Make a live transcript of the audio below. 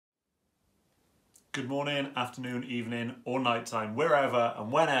Good morning, afternoon, evening, or nighttime, wherever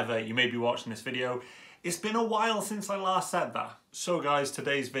and whenever you may be watching this video. It's been a while since I last said that. So guys,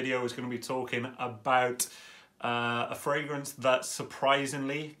 today's video is going to be talking about a fragrance that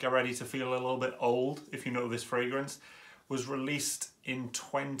surprisingly, get ready to feel a little bit old if you know this fragrance, was released in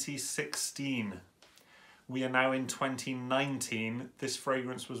 2016. We are now in 2019. This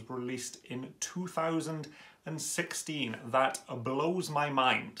fragrance was released in 2016. That blows my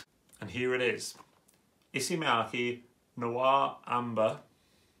mind. And here it is. Issey miyake Noir amber.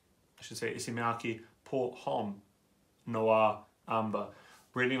 I should say Issey miyake Port Homme Noir amber.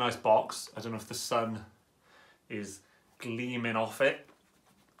 Really nice box. I don't know if the sun is gleaming off it,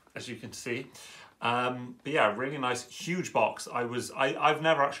 as you can see. But yeah, really nice, huge box. I've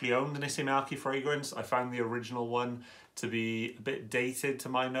never actually owned an Issey miyake fragrance. I found the original one to be a bit dated to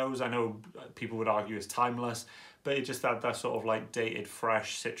my nose. I know people would argue it's timeless, but it just had that sort of like dated,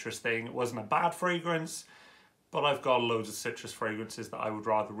 fresh citrus thing. It wasn't a bad fragrance, but I've got loads of citrus fragrances that I would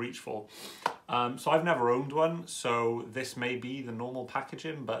rather reach for. So I've never owned one, so this may be the normal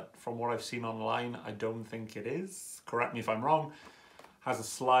packaging, but from what I've seen online, I don't think it is. Correct me if I'm wrong. Has a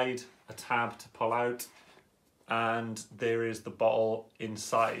slide, a tab to pull out, and there is the bottle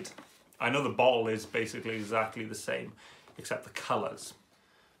inside. I know the bottle is basically exactly the same, except the colours.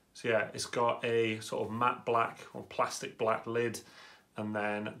 So yeah, it's got a sort of matte black or plastic black lid, and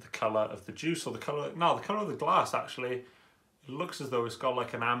then the colour of the juice, or the colour of the glass actually, it looks as though it's got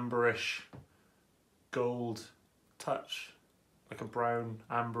like an amberish gold touch, like a brown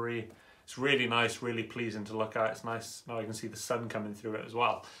ambery. It's really nice, really pleasing to look at. It's nice, now I can see the sun coming through it as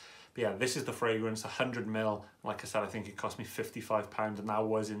well. But yeah, this is the fragrance, 100 ml. Like I said, I think it cost me £55, and that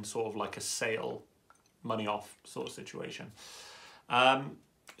was in sort of like a sale, money off sort of situation.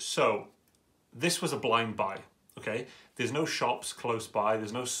 So this was a blind buy, okay? There's no shops close by,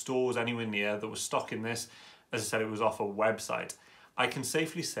 there's no stores anywhere near that were stocking this. As I said, it was off a website. I can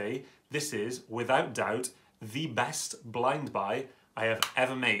safely say this is, without doubt, the best blind buy I have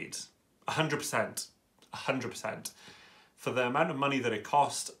ever made. 100%, 100%. For the amount of money that it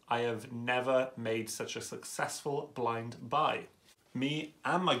cost, I have never made such a successful blind buy. Me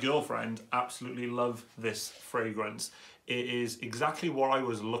and my girlfriend absolutely love this fragrance. It is exactly what I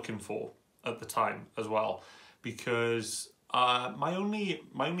was looking for at the time as well, because I've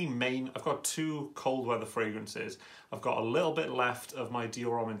got two cold weather fragrances. I've got a little bit left of my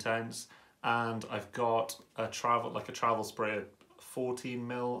Dior Homme Intense, and I've got a travel spray, 14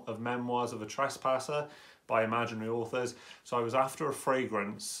 ml of Memoirs of a Trespasser by imaginary authors. So I was after a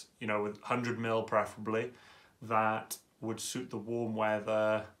fragrance, you know, with 100 ml preferably, that would suit the warm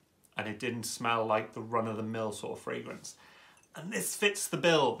weather, and it didn't smell like the run-of-the-mill sort of fragrance. And this fits the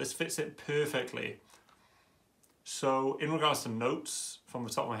bill, this fits it perfectly. So in regards to notes, from the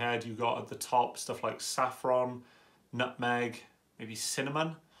top of my head, you got at the top stuff like saffron, nutmeg, maybe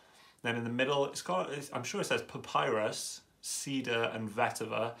cinnamon. Then in the middle, I'm sure it says papyrus, cedar and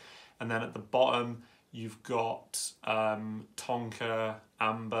vetiver. And then at the bottom, you've got tonka,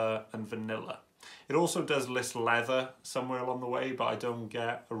 amber and vanilla. It also does list leather somewhere along the way, but I don't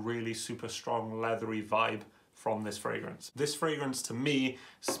get a really super strong leathery vibe from this fragrance. This fragrance to me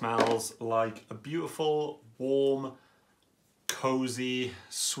smells like a beautiful, warm, cozy,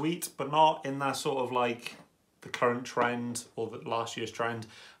 sweet, but not in that sort of like the current trend or the last year's trend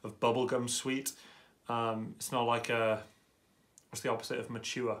of bubblegum sweet. It's not like what's the opposite of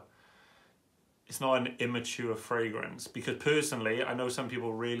mature? It's not an immature fragrance, because personally, I know some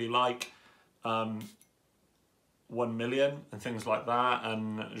people really like 1 Million and things like that,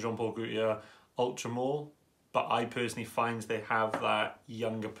 and Jean Paul Gaultier Ultra Mall, but I personally find they have that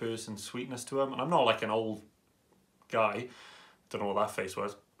younger person sweetness to them. And I'm not like an old guy, don't know what that face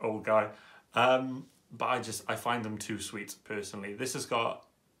was, old guy, but I find them too sweet personally. This has got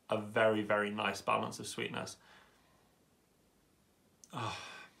a very, very nice balance of sweetness. Oh.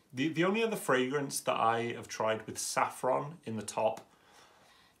 The only other fragrance that I have tried with saffron in the top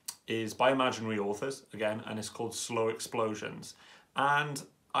is by imaginary authors, again, and it's called Slow Explosions. And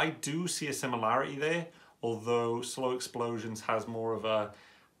I do see a similarity there, although Slow Explosions has more of a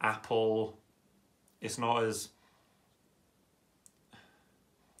apple, it's not as,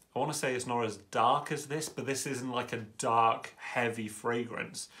 I want to say it's not as dark as this, but this isn't like a dark, heavy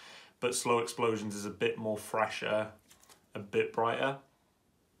fragrance. But Slow Explosions is a bit more fresher, a bit brighter.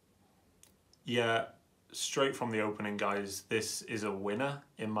 Yeah, straight from the opening, guys, this is a winner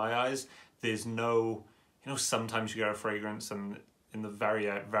in my eyes. There's no, you know, sometimes you get a fragrance and in the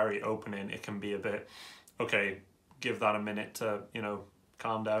very opening, it can be a bit, okay, give that a minute to, you know,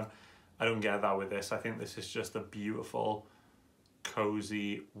 calm down. I don't get that with this. I think this is just a beautiful,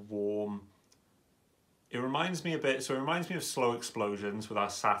 cozy, warm, It reminds me a bit, so it reminds me of Slow Explosions with our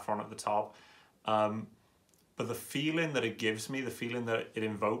saffron at the top. But the feeling that it gives me, the feeling that it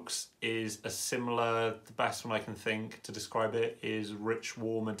invokes is a similar, the best one I can think to describe it is Rich,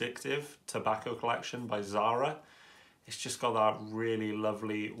 Warm, Addictive Tobacco Collection by Zara. It's just got that really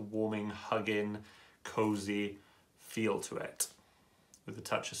lovely, warming, hugging, cozy feel to it with a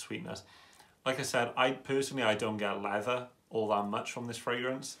touch of sweetness. Like I said, I don't get leather all that much from this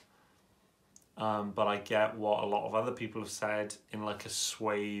fragrance. But I get what a lot of other people have said in like a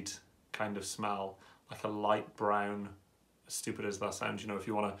suede kind of smell, like a light brown, as stupid as that sounds, you know, if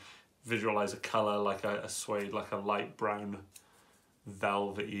you want to visualize a color like a suede, like a light brown,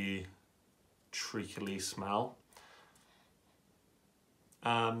 velvety, treacly smell.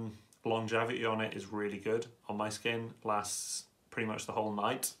 Longevity on it is really good on my skin, lasts pretty much the whole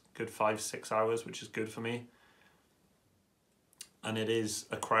night, good 5-6 hours, which is good for me. And it is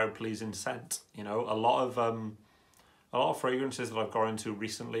a crowd-pleasing scent. You know, a lot of fragrances that I've got into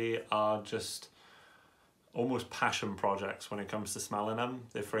recently are just almost passion projects when it comes to smelling them.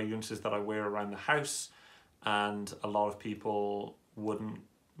 They're fragrances that I wear around the house, and a lot of people wouldn't,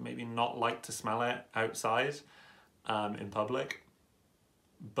 maybe not like to smell it outside in public.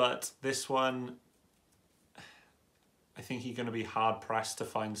 But this one, I think you're going to be hard pressed to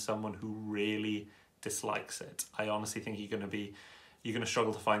find someone who really dislikes it. I honestly think you're going to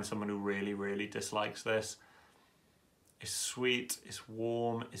struggle to find someone who really, really dislikes this. It's sweet, it's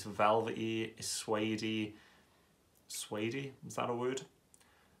warm, it's velvety, it's suedey. Suedey, is that a word?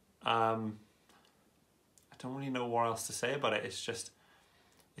 I don't really know what else to say about it. It's just,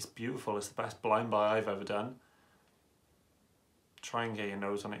 it's beautiful. It's the best blind buy I've ever done. Try and get your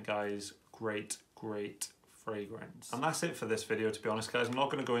nose on it, guys. Great, great fragrance. And that's it for this video, to be honest, guys. I'm not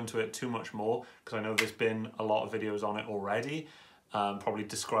going to go into it too much more because I know there's been a lot of videos on it already, probably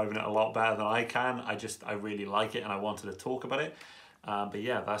describing it a lot better than I can. I really like it and I wanted to talk about it. But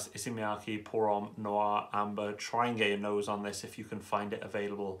yeah, that's Issey Miyake Pour Homme Noir Amber. Try and get your nose on this if you can find it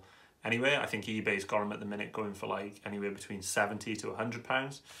available anywhere. I think eBay's got them at the minute going for like anywhere between £70 to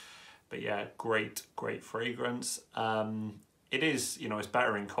 £100. But yeah, great, great fragrance. It is, you know, it's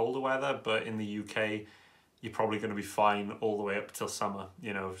better in colder weather, but in the UK, you're probably going to be fine all the way up till summer,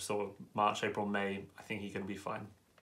 you know, sort of March, April, May, I think you're going to be fine.